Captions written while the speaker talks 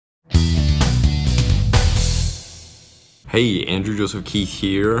Hey, Andrew Joseph Keith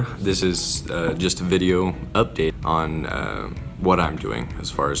here. This is just a video update on what I'm doing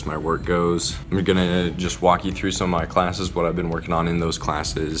as far as my work goes. I'm gonna just walk you through some of my classes, what I've been working on in those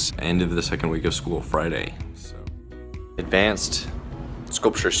classes, end of the second week of school Friday. So, Advanced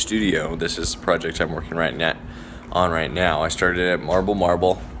Sculpture Studio, this is the project I'm working on right now. I started at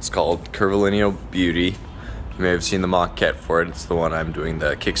Marble. It's called Curvilineal Beauty. You may have seen the maquette for it. It's the one I'm doing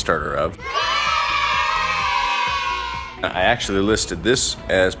the Kickstarter of. I actually listed this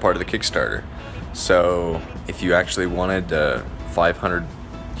as part of the Kickstarter. So if you actually wanted a 500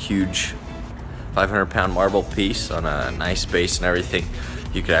 pound marble piece on a nice base and everything,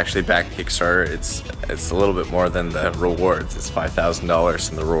 you could actually back Kickstarter. It's a little bit more than the rewards. It's $5,000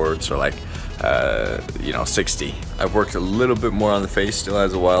 and the rewards are like $60. I've worked a little bit more on the face, still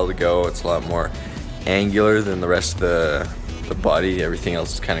has a while to go. It's a lot more angular than the rest of the body. Everything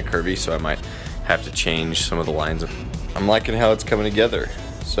else is kind of curvy, so I might have to change some of the lines. I'm liking how it's coming together.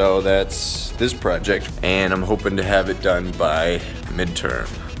 So that's this project, and I'm hoping to have it done by midterm.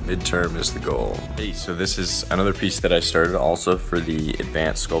 Midterm is the goal. Hey, so this is another piece that I started also for the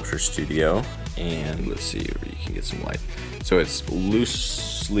Advanced Sculpture Studio, and let's see where you can get some light. So it's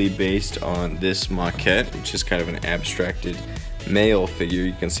loosely based on this maquette, which is kind of an abstracted male figure.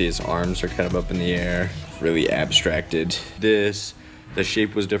 You can see his arms are kind of up in the air, really abstracted. The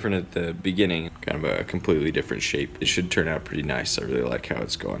shape was different at the beginning, kind of a completely different shape. It should turn out pretty nice. I really like how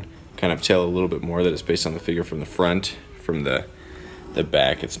it's going. Kind of tell a little bit more that it's based on the figure from the front. From the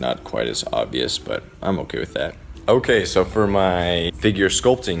back, it's not quite as obvious, but I'm okay with that. Okay, so for my figure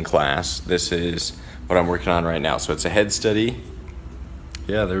sculpting class, this is what I'm working on right now. So it's a head study.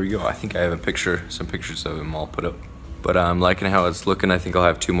 Yeah, there we go. I think I have some pictures of them all put up. But I'm liking how it's looking. I think I'll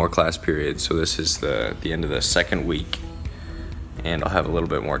have 2 more class periods. So this is the end of the second week. And I'll have a little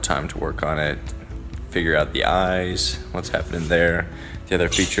bit more time to work on it, figure out the eyes, what's happening there, the other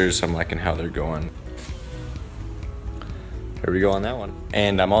features. I'm liking how they're going. There we go on that one.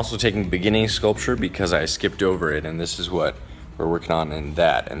 And I'm also taking beginning sculpture because I skipped over it, and this is what we're working on in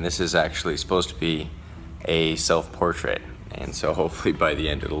that. And this is actually supposed to be a self-portrait. And so hopefully by the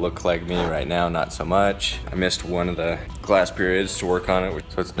end it'll look like me. Right now, not so much. I missed one of the class periods to work on it,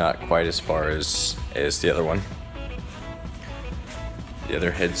 so it's not quite as far as the other one. The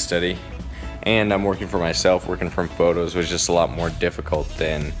other head study. And I'm working for myself. Working from photos was just a lot more difficult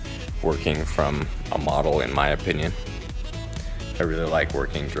than working from a model, in my opinion. I really like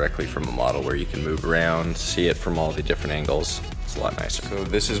working directly from a model where you can move around, see it from all the different angles. It's a lot nicer. So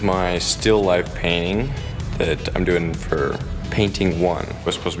this is my still life painting that I'm doing for painting 1. It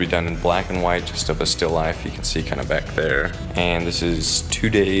was supposed to be done in black and white, just of a still life. You can see kind of back there. And this is 2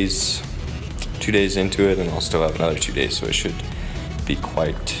 days into it, and I'll still have another 2 days, so it should be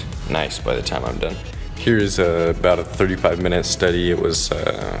quite nice by the time I'm done. Here's about a 35-minute study. It was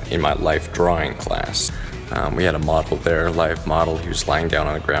in my life drawing class. We had a model there, live model. He was lying down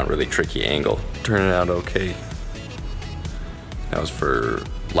on the ground, really tricky angle. Turning out okay. That was for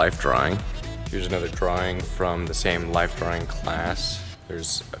life drawing. Here's another drawing from the same life drawing class.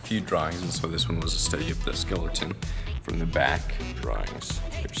 There's a few drawings, and so this one was a study of the skeleton from the back drawings.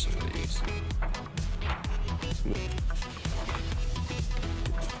 Here's some of these.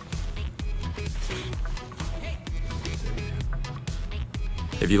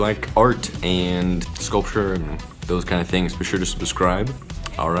 If you like art and sculpture and those kind of things, be sure to subscribe.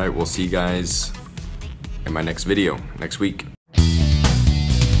 All right, we'll see you guys in my next video next week.